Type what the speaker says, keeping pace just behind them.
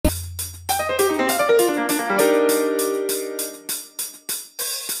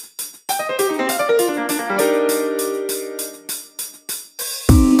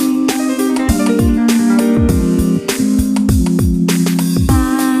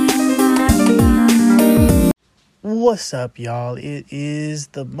What's up, y'all? It is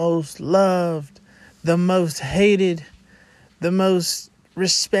the most loved, the most hated, the most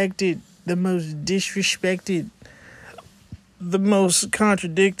respected, the most disrespected, the most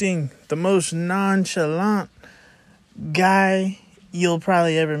contradicting, the most nonchalant guy you'll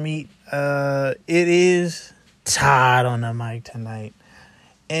probably ever meet. It is Todd on the mic tonight.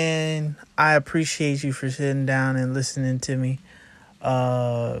 And I appreciate you for sitting down and listening to me.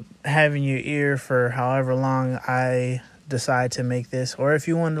 Having your ear for however long I decide to make this, or if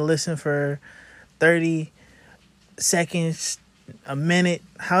you want to listen for 30 seconds, a minute,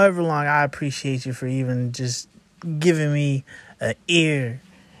 however long, I appreciate you for even just giving me an ear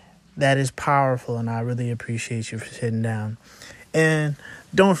that is powerful, and I really appreciate you for sitting down. And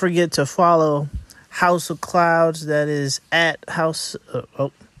don't forget to follow House of Clouds. That is at House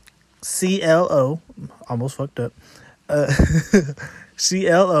CLO, almost fucked up.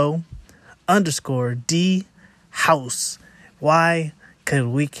 CLO_D house. Why? Because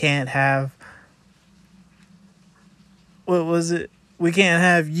we can't have, what was it? We can't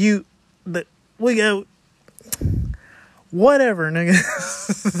have you, but we go, whatever,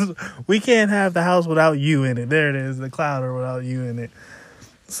 nigga. We can't have the house without you in it. There it is, the cloud or without you in it.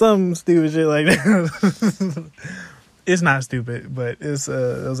 Some stupid shit like that. It's not stupid, but it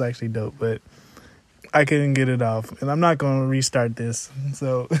was actually dope, but I couldn't get it off, and I'm not going to restart this.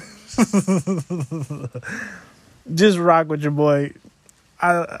 So just rock with your boy.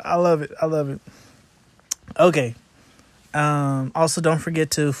 I love it. I love it. Okay. Also, don't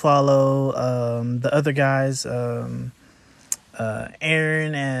forget to follow the other guys. Aaron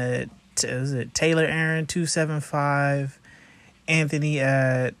at Taylor Aaron 275. Anthony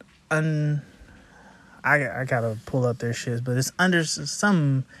at I gotta pull up their shits, but it's under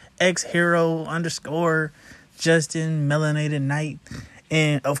some X-Hero _ Justin Melanated Knight.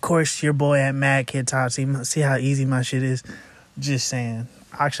 And of course your boy at Mad Kid Top. See how easy my shit is? Just saying.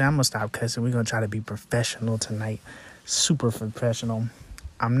 Actually, I'm gonna stop cussing. We're gonna try to be professional tonight. Super professional.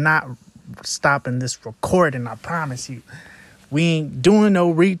 I'm not stopping this recording, I promise you. We ain't doing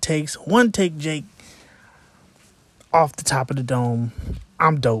no retakes. One take, Jake. Off the top of the dome.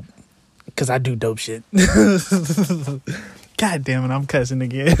 I'm dope. Because I do dope shit. God damn it, I'm cussing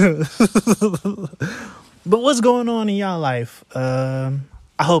again. But what's going on in y'all life? I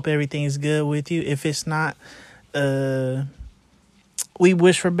hope everything's good with you. If it's not, we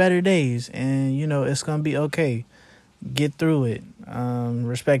wish for better days. And, it's going to be okay. Get through it,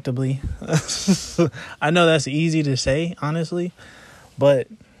 respectably. I know that's easy to say, honestly. But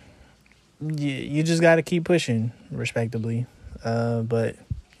you just got to keep pushing, respectably. But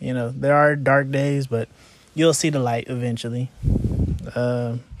there are dark days, but you'll see the light eventually.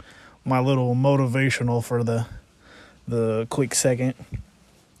 My little motivational for the quick second.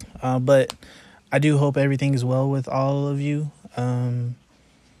 But I do hope everything is well with all of you.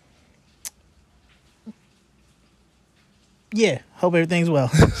 Hope everything's well.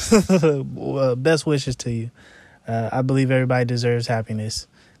 Best wishes to you. I believe everybody deserves happiness.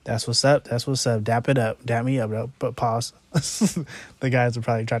 That's what's up. That's what's up. Dap it up. Dap me up, but pause. The guys will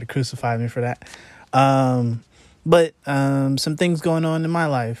probably try to crucify me for that. But some things going on in my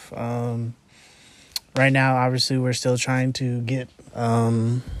life. Right now, obviously, we're still trying to get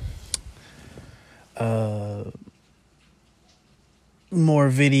more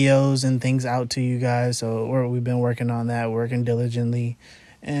videos and things out to you guys. So we've been working on that, working diligently.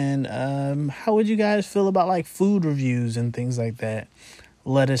 And how would you guys feel about like food reviews and things like that?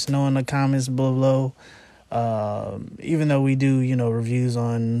 Let us know in the comments below. Even though we do, reviews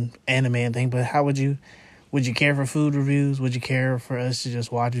on anime and things, but how would you care for food reviews? Would you care for us to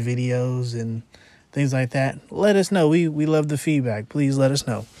just watch videos and things like that? Let us know. We love the feedback. Please let us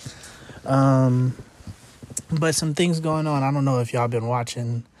know. But some things going on. I don't know if y'all been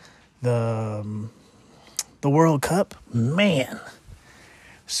watching the World Cup. Man,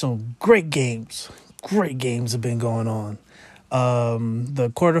 some great games have been going on. The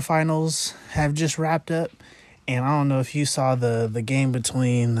quarterfinals have just wrapped up, and I don't know if you saw the game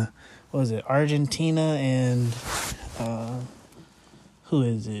between, what was it, Argentina and who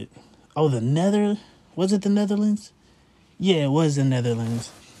is it? Oh, was it the Netherlands? Yeah, it was the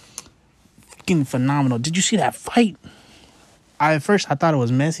Netherlands. Fucking phenomenal. Did you see that fight? At first I thought it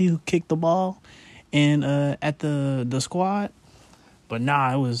was Messi who kicked the ball and at the squad. But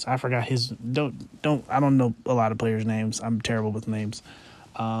nah, it was, I forgot his, I don't know a lot of players' names. I'm terrible with names.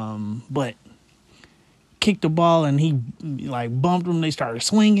 But kicked the ball and he like bumped them. They started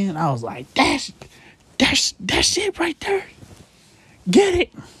swinging. I was like, that's it right there. Get it.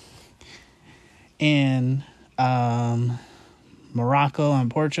 And Morocco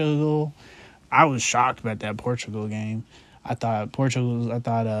and Portugal I was shocked about that Portugal game. I thought what's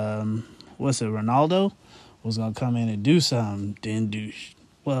it, Ronaldo was gonna come in and do something. Didn't do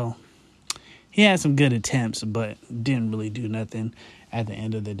well. He had some good attempts, but didn't really do nothing at the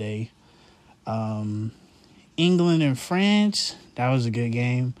end of the day. England and France, that was a good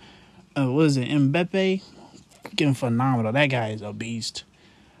game. What was it, Mbappe? Freaking phenomenal. That guy is a beast.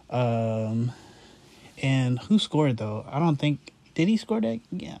 And who scored, though? I don't think... Did he score that?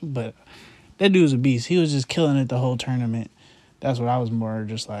 Yeah, but that dude was a beast. He was just killing it the whole tournament. That's what I was more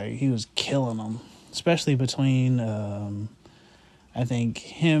just like. He was killing them. Especially between, I think,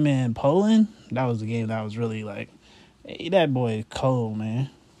 him and Poland. That was the game that was really like, hey, that boy is cold, man.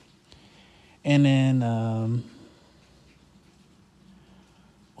 And then,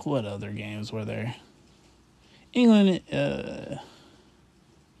 what other games were there? England,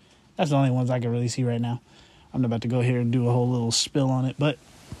 that's the only ones I can really see right now. I'm about to go here and do a whole little spill on it, but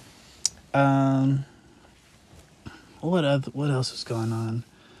what else is going on?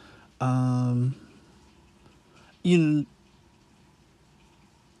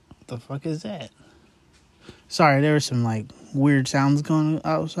 What the fuck is that? Sorry, there were some like weird sounds going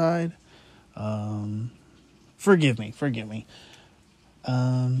outside. Forgive me.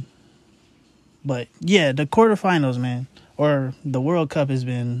 But yeah, the quarterfinals, man, or the World Cup has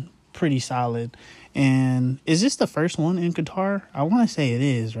been pretty solid. And is this the first one in Qatar? I want to say it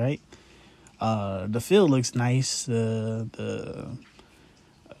is, right? The field looks nice.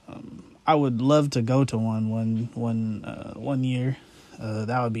 I would love to go to one year.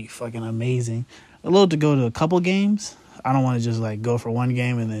 That would be fucking amazing. I'd love to go to a couple games. I don't want to just like go for one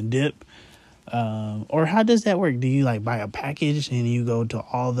game and then dip. Or how does that work? Do you like buy a package and you go to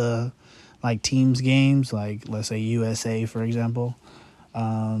all the like teams games, like let's say USA, for example?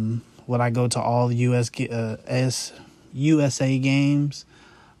 Would I go to all the USA games,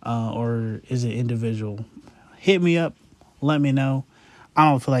 or is it individual? Hit me up. Let me know. I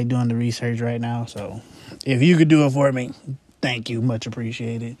don't feel like doing the research right now, so if you could do it for me, thank you. Much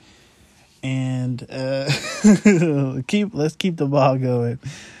appreciated. And let's keep the ball going.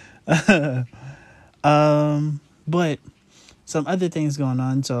 But some other things going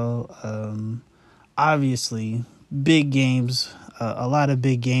on. So obviously, big games. A lot of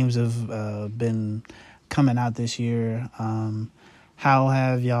big games have been coming out this year. How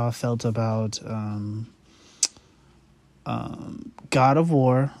have y'all felt about God of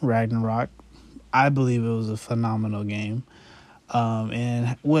War Ragnarok? I believe it was a phenomenal game.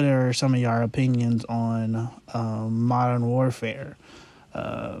 And what are some of your opinions on Modern Warfare?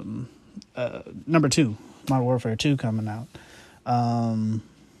 Number 2, Modern Warfare 2 coming out.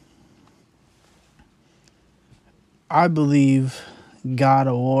 I believe God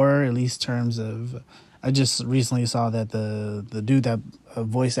of War, at least in terms of, I just recently saw that the dude that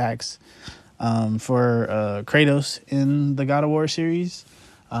voice acts for Kratos in the God of War series,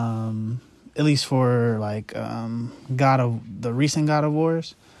 at least for like the recent God of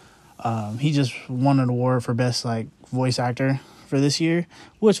Wars, he just won an award for best like voice actor for this year,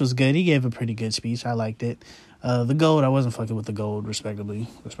 which was good. He gave a pretty good speech. I liked it. The gold, I wasn't fucking with the gold, respectably.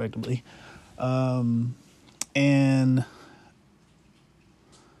 And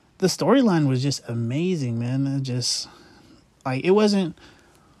the storyline was just amazing, man. It just like, it wasn't,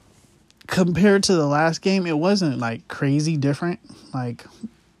 compared to the last game, it wasn't like crazy different, like,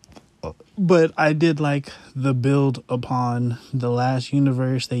 but I did like the build upon the last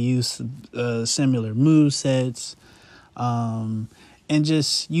universe. They used similar movesets, and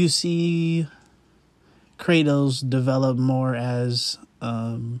just you see Kratos develop more as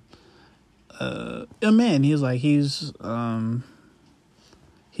a man. He's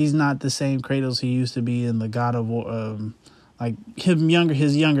not the same Kratos he used to be in the God of War. Like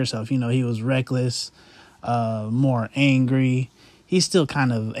his younger self, he was reckless, more angry. He's still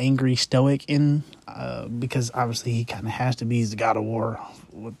kind of angry, stoic because obviously he kind of has to be. He's the God of War.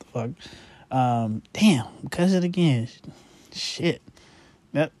 What the fuck? Damn, cuss it again. Shit.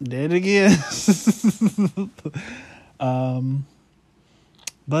 Yep, did it again.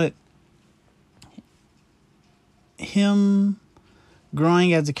 But him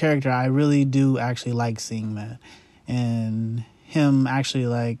growing as a character, I really do actually like seeing that. And him actually,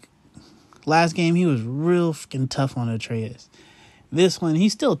 like, last game, he was real freaking tough on Atreus. This one,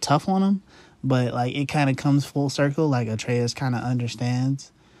 he's still tough on him, but, like, it kind of comes full circle. Like, Atreus kind of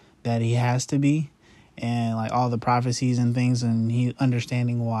understands that he has to be. And, like, all the prophecies and things, and he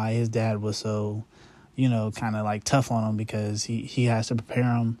understanding why his dad was so, kind of, like, tough on him, because he has to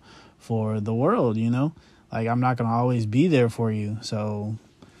prepare him for the world, Like, I'm not going to always be there for you, so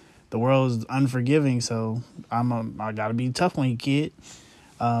the world is unforgiving, so I got to be tough on you, kid.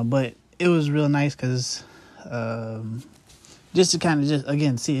 But it was real nice because just to kind of just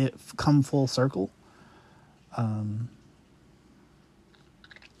again see it come full circle.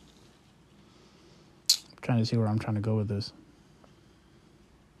 Trying to see where I'm trying to go with this.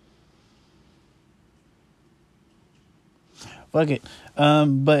 Fuck it.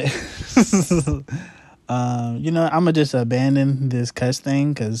 But I'm gonna just abandon this cuss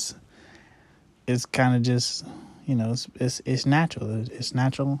thing because it's kind of just, it's natural. It's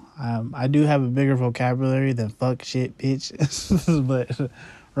natural. I do have a bigger vocabulary than fuck, shit, bitch, but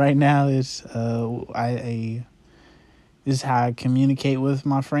right now it's this is how I communicate with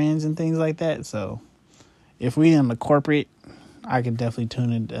my friends and things like that. So if we in the corporate, I could definitely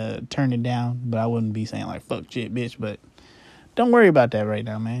turn it down, but I wouldn't be saying like fuck, shit, bitch. But don't worry about that right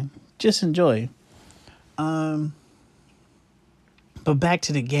now, man. Just enjoy. But back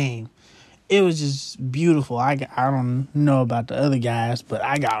to the game. It was just beautiful. I don't know about the other guys, but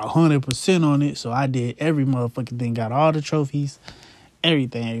I got 100% on it. So I did every motherfucking thing. Got all the trophies,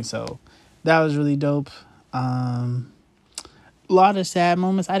 everything. So that was really dope. A lot of sad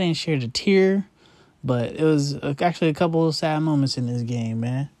moments. I didn't share the tear, but it was actually a couple of sad moments in this game,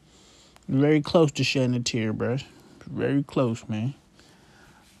 man. Very close to shedding a tear, bro. Very close, man.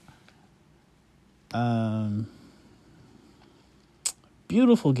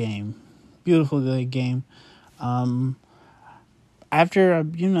 Beautiful game. Beautiful game. After I,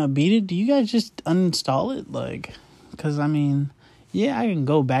 beat it, do you guys just uninstall it? Like, because, yeah, I can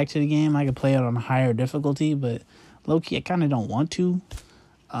go back to the game. I can play it on higher difficulty, but low-key, I kind of don't want to.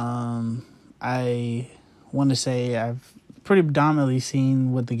 I want to say I've pretty predominantly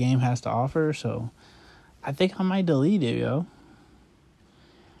seen what the game has to offer, so I think I might delete it, yo.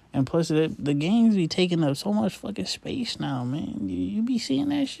 And plus, the games be taking up so much fucking space now, man. You be seeing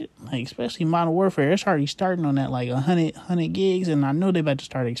that shit, like, especially Modern Warfare. It's already starting on that, like, 100 gigs, and I know they about to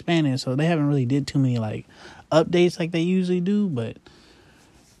start expanding, so they haven't really did too many, like, updates like they usually do, but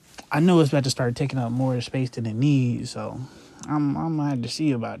I know it's about to start taking up more space than it needs, so I'm gonna have to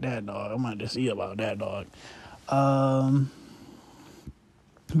see about that, dog.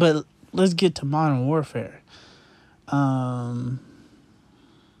 But let's get to Modern Warfare.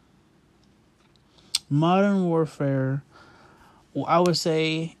 Modern Warfare, I would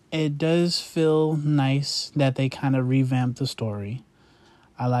say it does feel nice that they kind of revamped the story.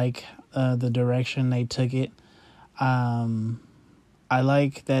 I like the direction they took it. I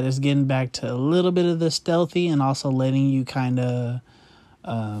like that it's getting back to a little bit of the stealthy and also letting you kind of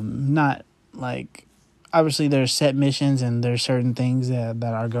not like, obviously there's set missions and there's certain things that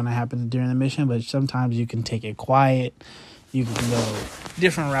are going to happen during the mission, but sometimes you can take it quiet. You can go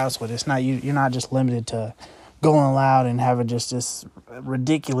different routes with it. It's not you're not just limited to going loud and having just this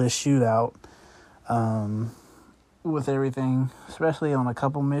ridiculous shootout with everything, especially on a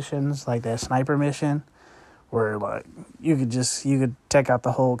couple missions like that sniper mission where like you could take out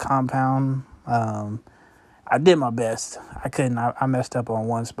the whole compound. I did my best. I couldn't. I messed up on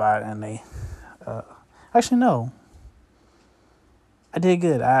one spot and they actually no. I did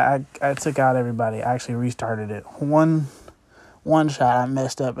good. I took out everybody. I actually restarted it. One shot I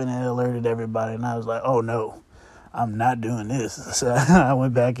messed up and it alerted everybody and I was like, oh no, I'm not doing this. So I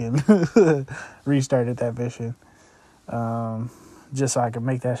went back and restarted that mission just so I could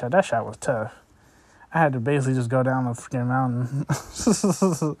make that shot. That shot was tough. I had to basically just go down the freaking mountain.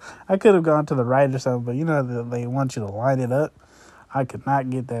 I could have gone to the right or something, but they want you to line it up. I could not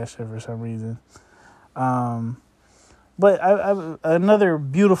get that shit for some reason. But I another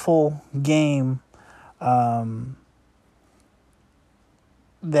beautiful game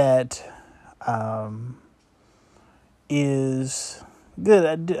that is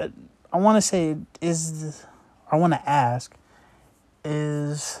good. I want to say I want to ask,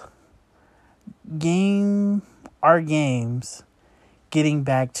 is our games getting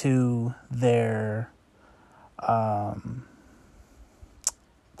back to their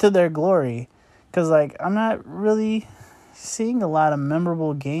glory? Because like I'm not really seeing a lot of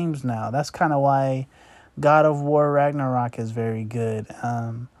memorable games now. That's kind of why God of War Ragnarok is very good.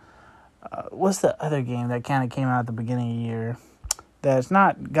 What's the other game that kind of came out at the beginning of the year? That's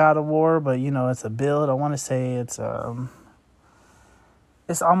not God of War, but it's a build. I want to say it's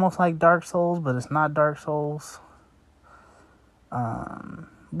almost like Dark Souls, but it's not Dark Souls.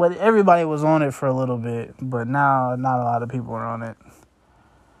 But everybody was on it for a little bit, but now not a lot of people are on it.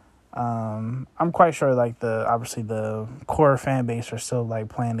 I'm quite sure obviously the core fan base are still like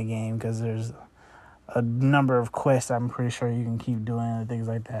playing the game because there's a number of quests I'm pretty sure you can keep doing and things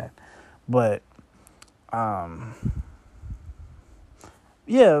like that. But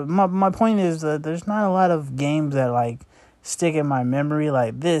yeah, my point is that there's not a lot of games that like stick in my memory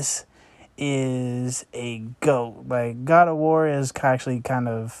like this. is a GOAT. Like, God of War is actually kind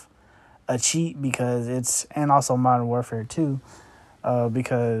of a cheat because it's, and also Modern Warfare 2,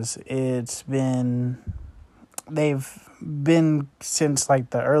 because they've been since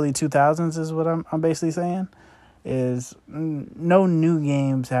like the early 2000s is what I'm basically saying, is no new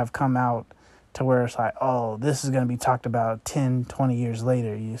games have come out to where it's like, oh, this is going to be talked about 10, 20 years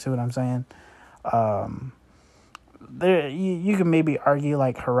later. You see what I'm saying? There, you can maybe argue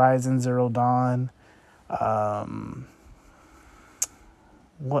like Horizon Zero Dawn.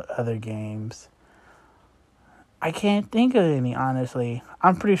 What other games? I can't think of any, honestly.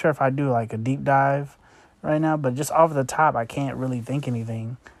 I'm pretty sure if I do like a deep dive right now, but just off the top, I can't really think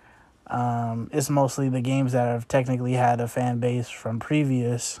anything. It's mostly the games that have technically had a fan base from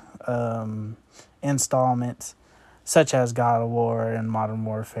previous installments, such as God of War and Modern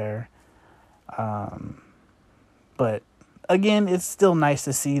Warfare. But again, it's still nice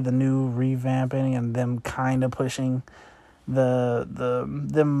to see the new revamping and them kind of pushing the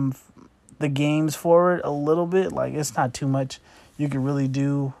games forward a little bit. Like, it's not too much you can really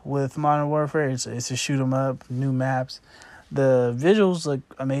do with Modern Warfare. It's a shoot 'em up, new maps. The visuals look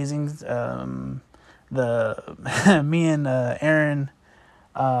amazing. Me and Aaron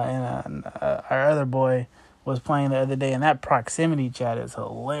and our other boy was playing the other day, and that proximity chat is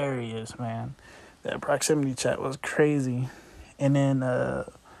hilarious, man. That proximity chat was crazy. And then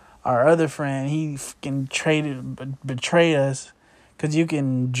our other friend, he fucking betrayed us, because you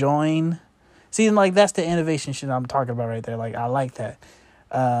can join. See, like, that's the innovation shit I'm talking about right there. Like, I like that.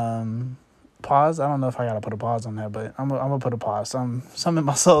 Pause. I don't know if I gotta put a pause on that, but I'm gonna put a pause. Some in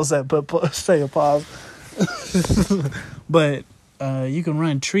my soul said say a pause. But you can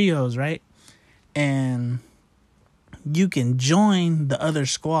run trios, right? And you can join the other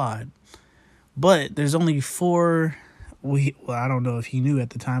squad. But there's only 4. I don't know if he knew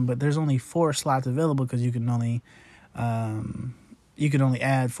at the time, but there's only 4 slots available, because you can only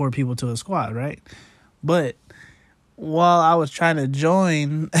add 4 people to a squad, right? But while I was trying to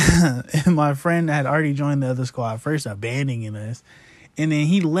join, and my friend had already joined the other squad, first abandoning us, and then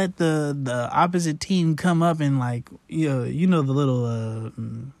he let the opposite team come up and, like, you know the little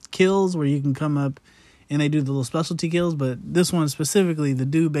kills where you can come up and they do the little specialty kills. But this one specifically, the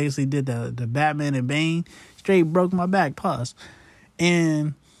dude basically did the Batman and Bane, straight broke my back, pause.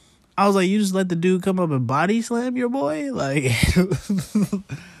 And I was like, you just let the dude come up and body slam your boy? Like,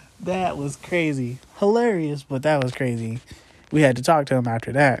 that was crazy. Hilarious, but that was crazy. We had to talk to him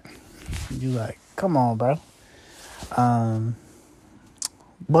after that. You like, come on, bro.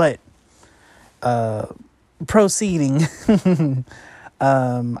 But proceeding,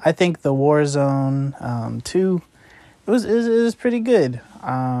 I think the Warzone 2 it was pretty good.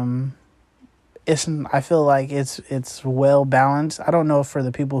 I feel like it's well balanced. I don't know if for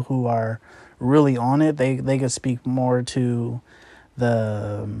the people who are really on it, they could speak more to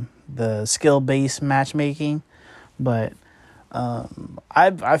the skill based matchmaking, but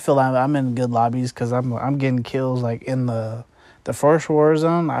I feel I'm in good lobbies, because I'm getting kills like in the first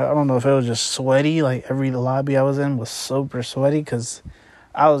Warzone. I don't know if it was just sweaty, like every lobby I was in was super sweaty, because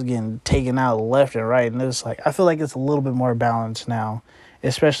I was getting taken out left and right, and it's like, I feel like it's a little bit more balanced now.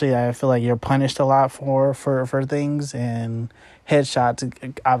 Especially, I feel like you're punished a lot for things, and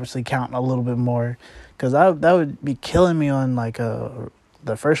headshots obviously count a little bit more. Because that would be killing me on like the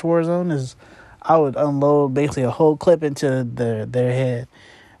first Warzone, is I would unload basically a whole clip into their head.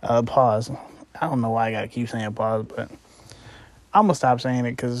 Pause. I don't know why I gotta keep saying pause, but I'm gonna stop saying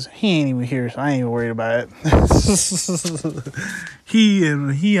it because he ain't even here, so I ain't even worried about it.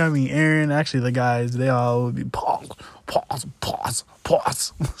 I mean Aaron, actually the guys, they all would be pause.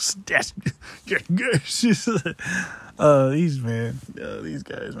 That's good. These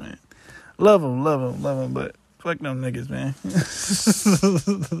guys, man. Love them, but fuck them niggas, man.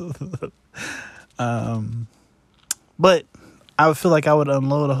 But I would feel like I would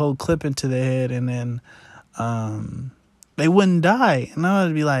unload a whole clip into their head, and then they wouldn't die, and I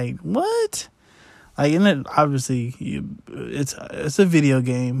would be like, what? Like, and then obviously it's a video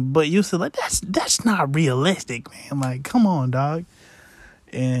game, but you said like that's not realistic, man. Like, come on, dog.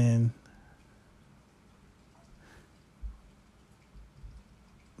 And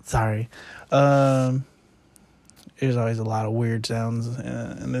sorry, there's always a lot of weird sounds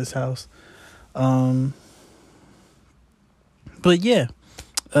in this house. But yeah,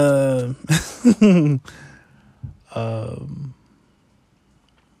 Warzone.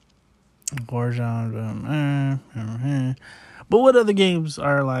 But what other games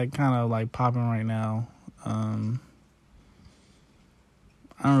are like kind of like popping right now?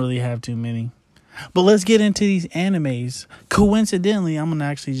 I don't really have too many. But let's get into these animes. Coincidentally, I'm gonna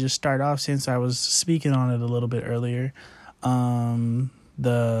actually just start off since I was speaking on it a little bit earlier. The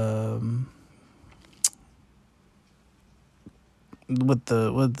with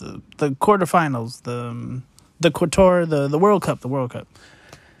the quarterfinals, the Quator, the World Cup,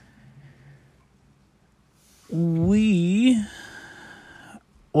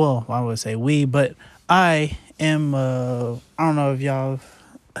 I would say we, but I am. I don't know if y'all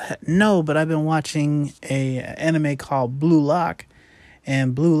know, but I've been watching a anime called Blue Lock,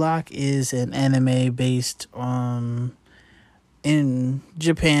 and Blue Lock is an anime based in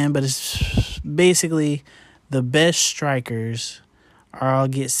Japan, but it's basically the best strikers are all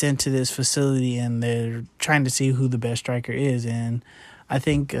get sent to this facility, and they're trying to see who the best striker is. And I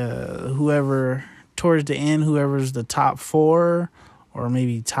think whoever towards the end, whoever's the top 4 or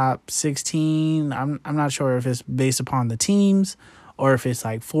maybe top 16, I'm not sure if it's based upon the teams or if it's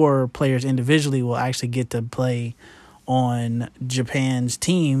like 4 players individually will actually get to play on Japan's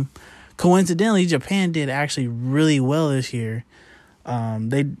team. Coincidentally, Japan did actually really well this year.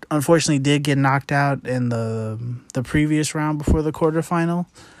 They unfortunately did get knocked out in the previous round before the quarterfinal,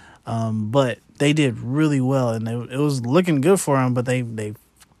 but they did really well, and it was looking good for them. But they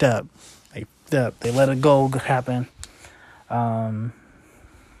fucked up. They let a goal happen.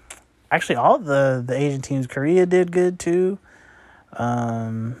 Actually, all the Asian teams, Korea did good too.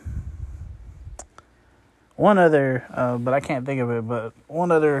 One other, but I can't think of it. But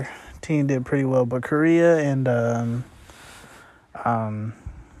one other team did pretty well. But Korea and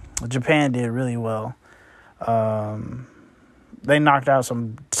Japan did really well. They knocked out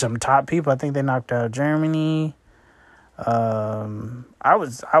some top people. I think they knocked out Germany. I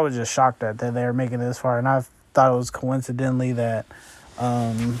was just shocked that they were making it this far, and I thought it was coincidentally that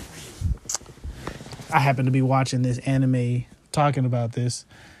I happened to be watching this anime talking about this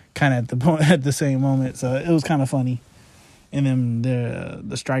kind of at the same moment, so it was kind of funny. And then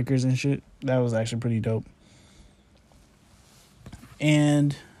the strikers and shit, that was actually pretty dope.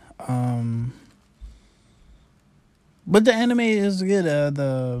 And but the anime is good.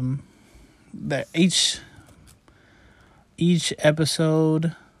 Each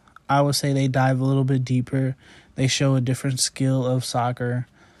episode, I would say they dive a little bit deeper. They show a different skill of soccer,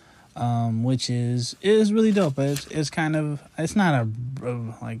 which is really dope. But it's not a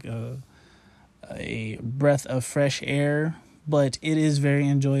breath of fresh air, but it is very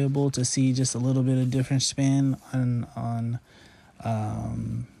enjoyable to see just a little bit of different spin on.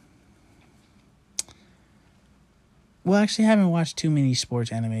 Well, actually, I haven't watched too many sports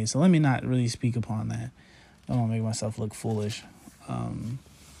animes, so let me not really speak upon that. I don't want to make myself look foolish.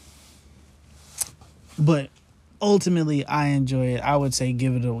 But ultimately, I enjoy it. I would say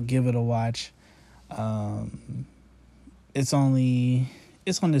give it a watch. It's on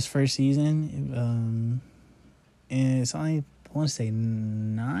this first season, and it's only, I want to say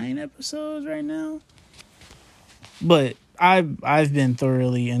 9 episodes right now. But I've been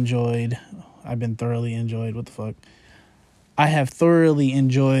thoroughly enjoyed. What the fuck? I have thoroughly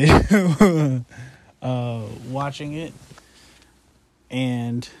enjoyed watching it.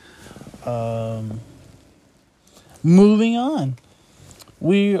 And moving on.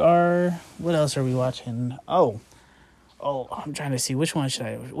 What else are we watching? Oh, I'm trying to see which one should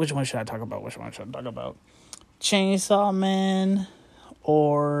I talk about? Chainsaw Man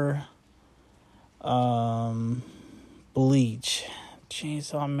or Bleach.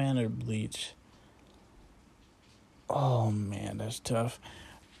 Chainsaw Man or Bleach? Oh man, that's tough.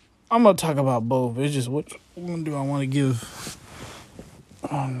 I'm gonna talk about both. It's just which one do I want to give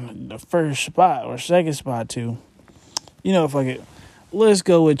the first spot or second spot to? Fuck it. Let's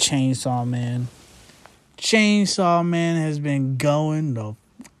go with Chainsaw Man. Chainsaw Man has been going the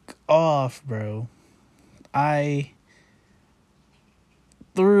fuck off, bro. I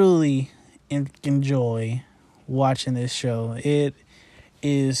thoroughly enjoy watching this show. It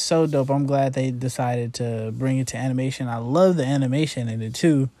is so dope. I'm glad they decided to bring it to animation. I love the animation in it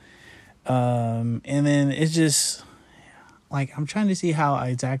too. And then it's just like, I'm trying to see how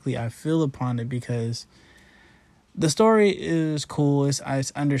exactly I feel upon it, because the story is cool. It's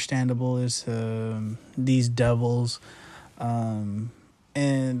understandable. It's these devils, and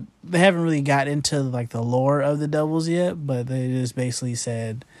they haven't really got into like the lore of the devils yet, but they just basically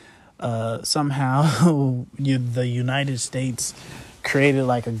said somehow the United States created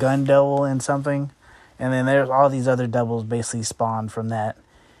like a gun devil and something, and then there's all these other devils basically spawned from that,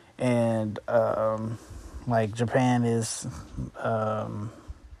 and like Japan is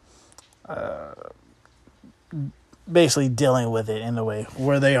basically dealing with it in a way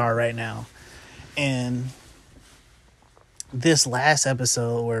where they are right now. And this last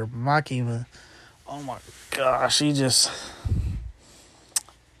episode where Makima Oh my gosh, she did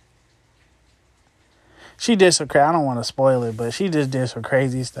some I don't want to spoil it, but she just did some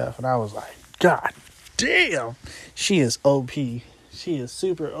crazy stuff, and I was like, God damn, she is OP. She is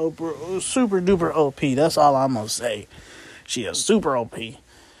super duper OP. That's all I'm gonna say. She is super OP,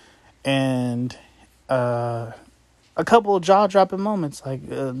 and a couple of jaw dropping moments like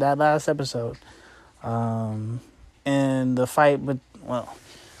that last episode, and the fight. But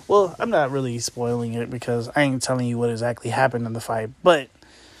well, I'm not really spoiling it because I ain't telling you what exactly happened in the fight, but.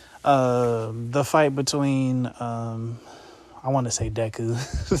 The fight between I want to say Deku.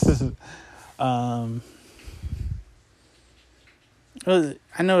 I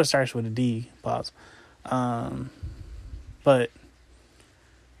know it starts with a D. Pause. But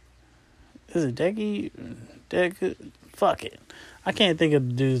is it Deku? Fuck it. I can't think of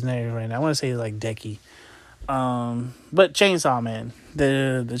the dude's name right now. I want to say it's like Deki. But Chainsaw Man,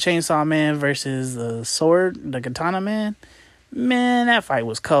 the Chainsaw Man versus the Katana Man. Man, that fight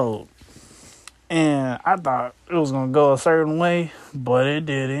was cold. And I thought it was going to go a certain way, but it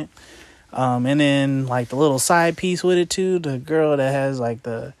didn't. And then, like, the little side piece with it, too. The girl that has, like,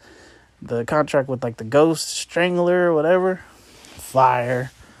 the contract with, like, the ghost strangler or whatever.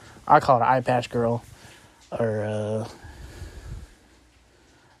 Fire. I call it an eye patch girl. Or,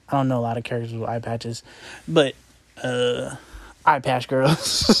 I don't know a lot of characters with eye patches. But, eye patch girl.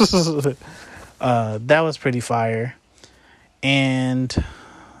 That was pretty fire. And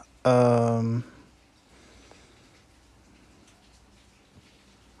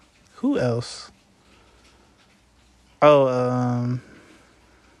who else? Oh,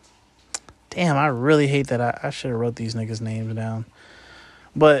 damn, I really hate that I should have wrote these niggas' names down.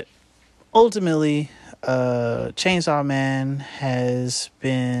 But ultimately, Chainsaw Man has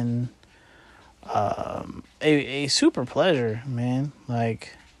been a super pleasure, man.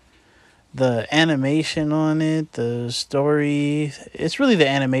 Like, the animation on it, the story, it's really the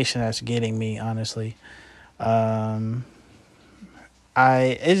animation that's getting me, honestly.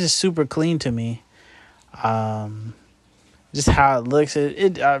 It's just super clean to me. Just how it looks,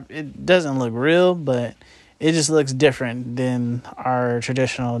 it doesn't look real, but it just looks different than our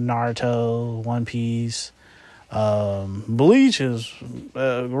traditional Naruto, One Piece. Bleach is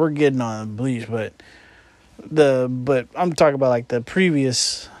we're getting on Bleach, but I'm talking about like the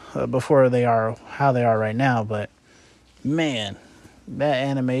previous before they are how they are right now. But man, that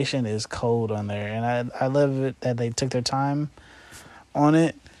animation is cold on there, and I love it that they took their time on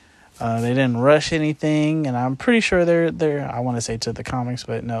it. They didn't rush anything, and I'm pretty sure they're I want to say to the comics,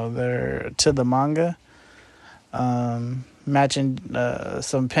 but no, they're to the manga. Matching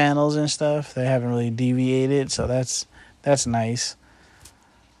some panels and stuff. They haven't really deviated, so that's nice.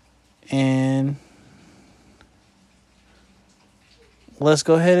 And let's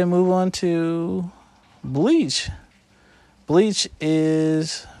go ahead and move on to Bleach. Bleach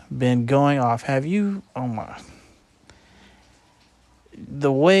is been going off. Have you? Oh my.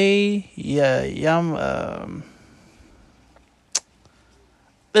 The way,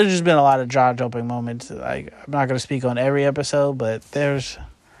 there's just been a lot of jaw-dropping moments. Like, I'm not going to speak on every episode, but there's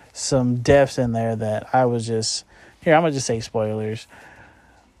some depths in there that I was just... Here, I'm going to just say spoilers.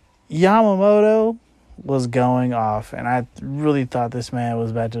 Yamamoto was going off, and I really thought this man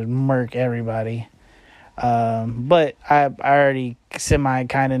was about to murk everybody. But I already semi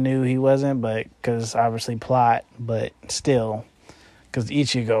kind of knew he wasn't, but because obviously plot, but still... Because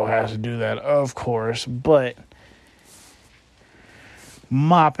Ichigo has to do that, of course. But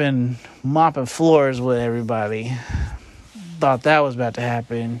mopping floors with everybody. Thought that was about to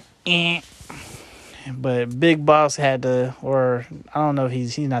happen. But Big Boss had to, or I don't know if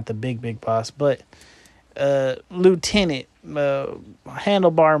he's not the big boss, but Lieutenant,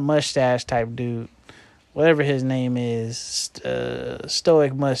 handlebar mustache type dude, whatever his name is,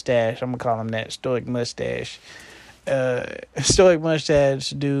 Stoic Mustache. I'm going to call him that, Stoic Mustache. Stoic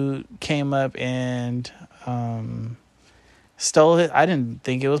Mustache dude came up and stole it. I didn't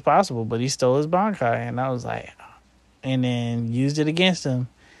think it was possible, but he stole his Bankai, and I was like, and then used it against him,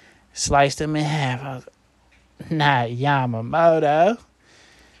 sliced him in half. I was like, not Yamamoto.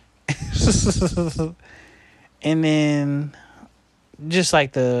 And then just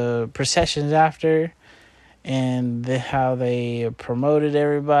like the processions after, and how they promoted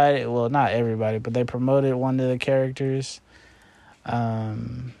everybody. Well, not everybody, but they promoted one of the characters.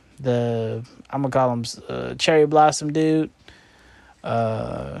 I'm gonna call him Cherry Blossom dude.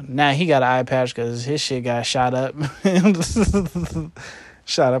 Now he got an eye patch because his shit got shot up.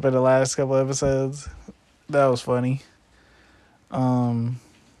 Shot up in the last couple episodes. That was funny.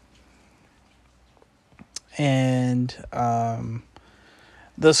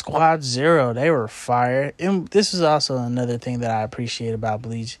 The Squad Zero, they were fire. And this is also another thing that I appreciate about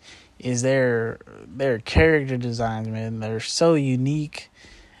Bleach is their character designs, man. They're so unique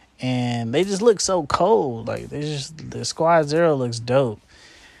and they just look so cold. Like the Squad Zero looks dope.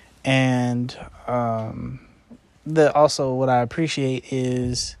 And also what I appreciate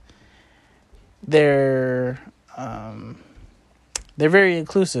is they're very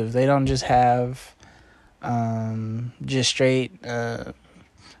inclusive. They don't just have just straight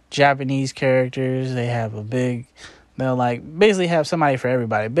Japanese characters. They'll like basically have somebody for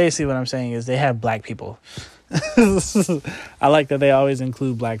everybody. Basically what I'm saying is they have black people. I like that they always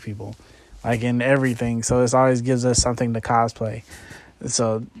include black people like in everything, so it always gives us something to cosplay.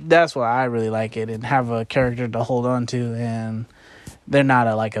 So that's why I really like it, and have a character to hold on to, and they're not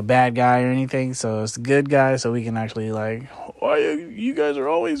a bad guy or anything, so it's a good guy, so we can actually like, why you guys are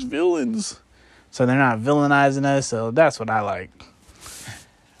always villains? So they're not villainizing us, so that's what I like.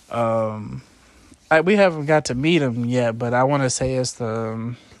 We haven't got to meet him yet, but I want to say it's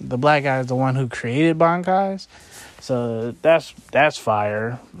the black guy is the one who created Bankai's. So that's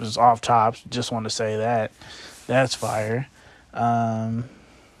fire. Just off top, just want to say that's fire. And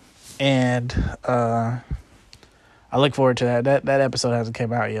I look forward to that. That episode hasn't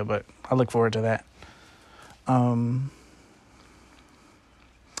came out yet, but I look forward to that. But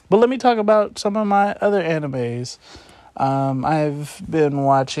let me talk about some of my other animes. I've been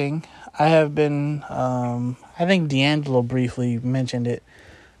watching. I think D'Angelo briefly mentioned it,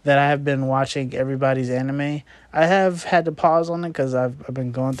 that I have been watching everybody's anime. I have had to pause on it because I've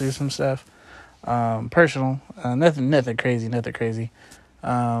been going through some stuff, personal, nothing crazy.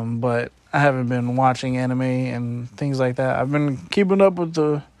 But I haven't been watching anime and things like that. I've been keeping up with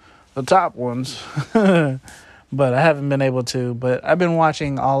the top ones, but I haven't been able to. But I've been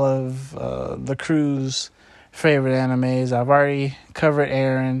watching all of the crew's favorite animes. I've already covered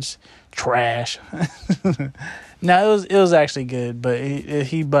Aaron's trash. No, it was actually good, but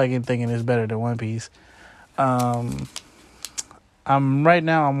he bugging thinking it's better than One Piece. I'm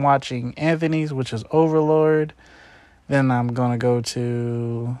watching Anthony's, which is Overlord. Then I'm gonna go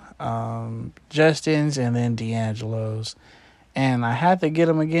to Justin's and then D'Angelo's, and I had to get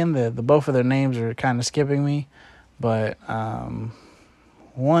them again. The both of their names are kind of skipping me, but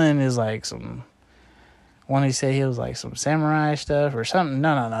one is like some. One he said he was like some samurai stuff or something.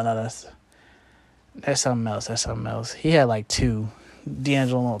 No. That's something else. He had like two.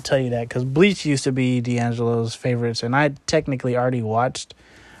 D'Angelo won't tell you that because Bleach used to be D'Angelo's favorites, and I technically already watched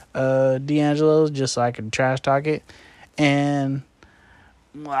D'Angelo's just so I could trash talk it. And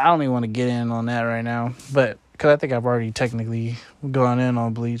I don't even want to get in on that right now, but because I think I've already technically gone in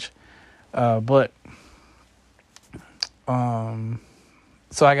on Bleach. So I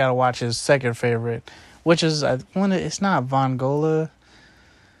gotta watch his second favorite, which is it's not Vongola.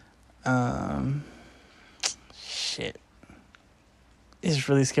 Shit. It's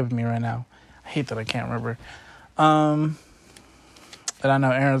really skipping me right now. I hate that I can't remember. And I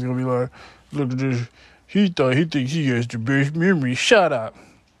know Aaron's gonna be like, look at this. He thinks he has the best memory. Shut up.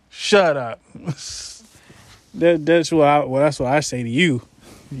 That's what I say to you.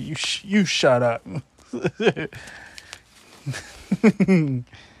 You shut up.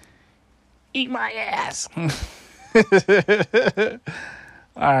 Eat my ass. All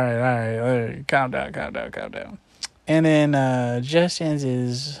right. Calm down. And then Justin's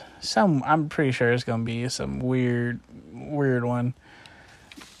is I'm pretty sure it's gonna be some weird one.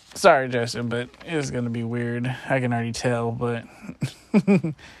 Sorry, Justin, but it's gonna be weird. I can already tell, but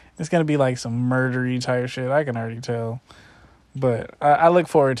it's gonna be like some murdery type shit. I can already tell. But I look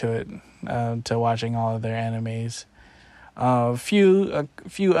forward to it, to watching all of their animes. A few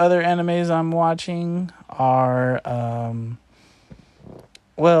other animes I'm watching are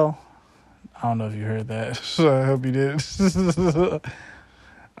well, I don't know if you heard that, so I hope you did.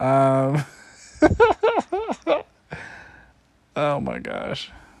 Oh my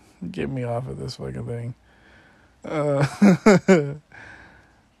gosh, get me off of this fucking thing.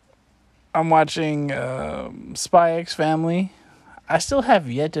 I'm watching Spy X Family. I still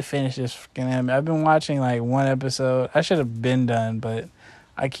have yet to finish this fucking anime. I've been watching like one episode. I should have been done, but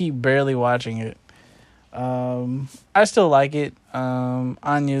I keep barely watching it. I still like it.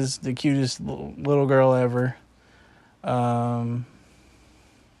 Anya's the cutest little girl ever. And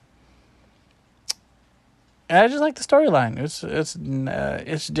I just like the storyline.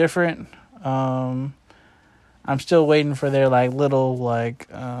 It's different. I'm still waiting for their like little like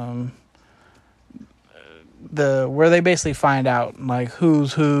where they basically find out like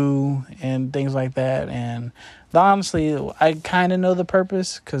who's who and things like that. And honestly, I kind of know the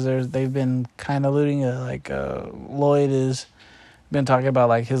purpose because they've been kind of alluding to like Lloyd is been talking about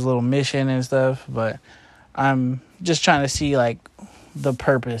like his little mission and stuff, but I'm just trying to see like the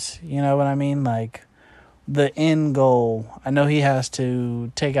purpose, you know what I mean? Like the end goal. I know he has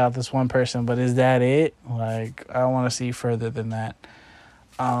to take out this one person, but is that it? Like, I want to see further than that.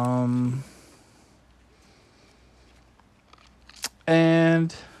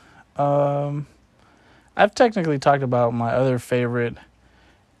 And I've technically talked about my other favorite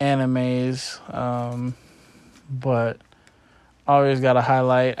animes, but I always got to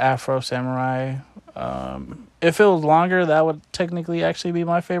highlight Afro Samurai. If it was longer, that would technically actually be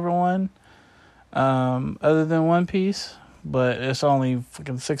my favorite one, other than One Piece, but it's only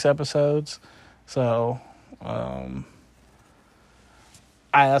fucking 6 episodes, so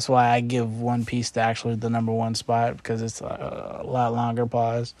that's why I give One Piece actually the number one spot, because it's a lot longer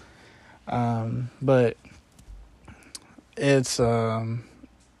pause. But it's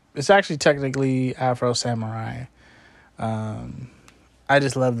actually technically Afro Samurai. I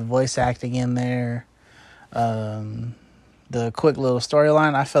just love the voice acting in there. The quick little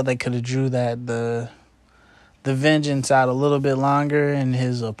storyline. I felt they could have drew the vengeance out a little bit longer, and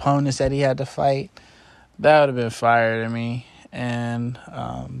his opponents that he had to fight. That would have been fire to me. And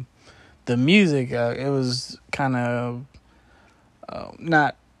the music, it was kind of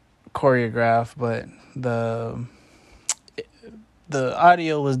not choreographed, but the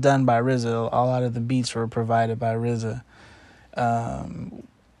audio was done by RZA. A lot of the beats were provided by RZA,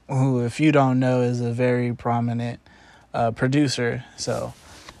 who, if you don't know, is a very prominent producer. So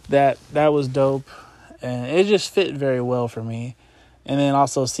that was dope, and it just fit very well for me. And then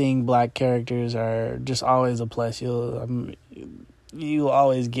also seeing black characters are just always a plus. You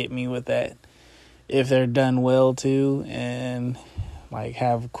always get me with that if they're done well too, and like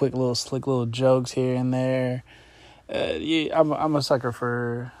have quick little slick little jokes here and there. I'm a sucker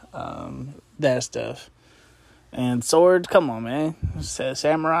for that stuff. And swords, come on, man.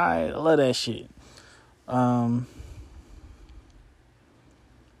 Samurai, I love that shit.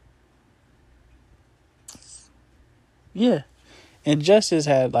 Yeah. And Justice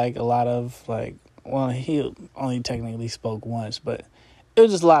had like a lot of like, well, he only technically spoke once, but it was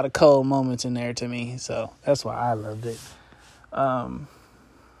just a lot of cold moments in there to me, so that's why I loved it.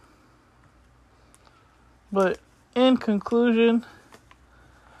 But in conclusion,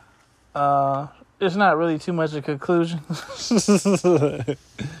 it's not really too much of a conclusion.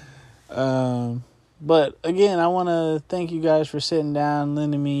 But again, I want to thank you guys for sitting down,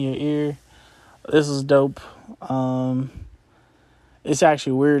 lending me your ear. This is dope. It's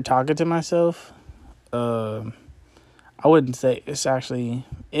actually weird talking to myself. I wouldn't say it's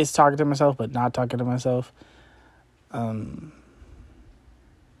talking to myself, but not talking to myself. Trying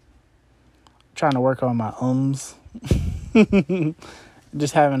to work on my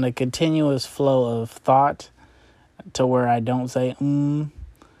just having a continuous flow of thought to where I don't say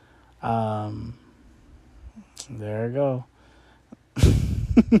there I go.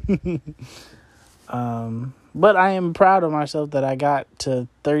 But I am proud of myself that I got to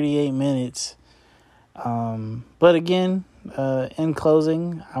 38 minutes. But again, in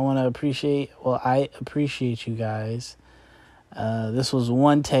closing, I appreciate you guys. This was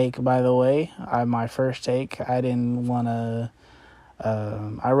one take, by the way. My first take. I didn't want to.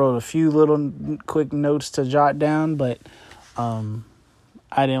 I wrote a few little quick notes to jot down, but I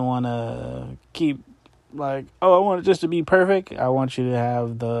didn't want to keep like, I want it just to be perfect. I want you to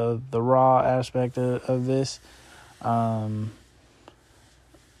have the raw aspect of this. Pause,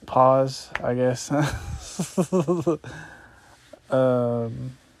 I guess.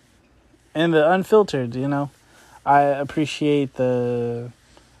 And the unfiltered, I appreciate that,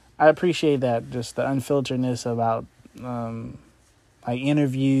 just the unfilteredness about like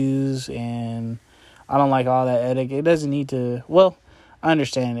interviews, and I don't like all that etiquette. It doesn't need to, well, I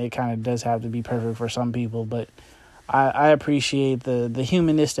understand it kind of does have to be perfect for some people, but I appreciate the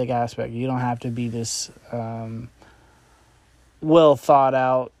humanistic aspect. You don't have to be this well thought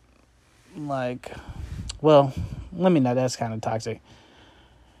out, like, well, let me know, that's kind of toxic.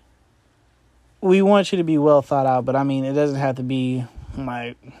 We want you to be well thought out, but I mean, it doesn't have to be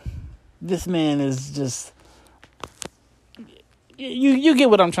like, this man is just, you get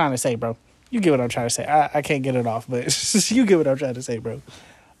what I'm trying to say, bro. You get what I'm trying to say. I can't get it off, but you get what I'm trying to say, bro.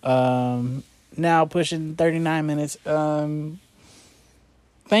 Now pushing 39 minutes.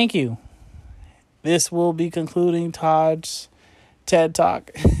 Thank you. This will be concluding Todd's TED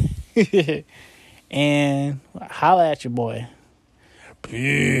Talk. And holla at your boy.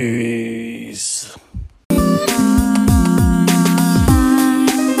 Peace.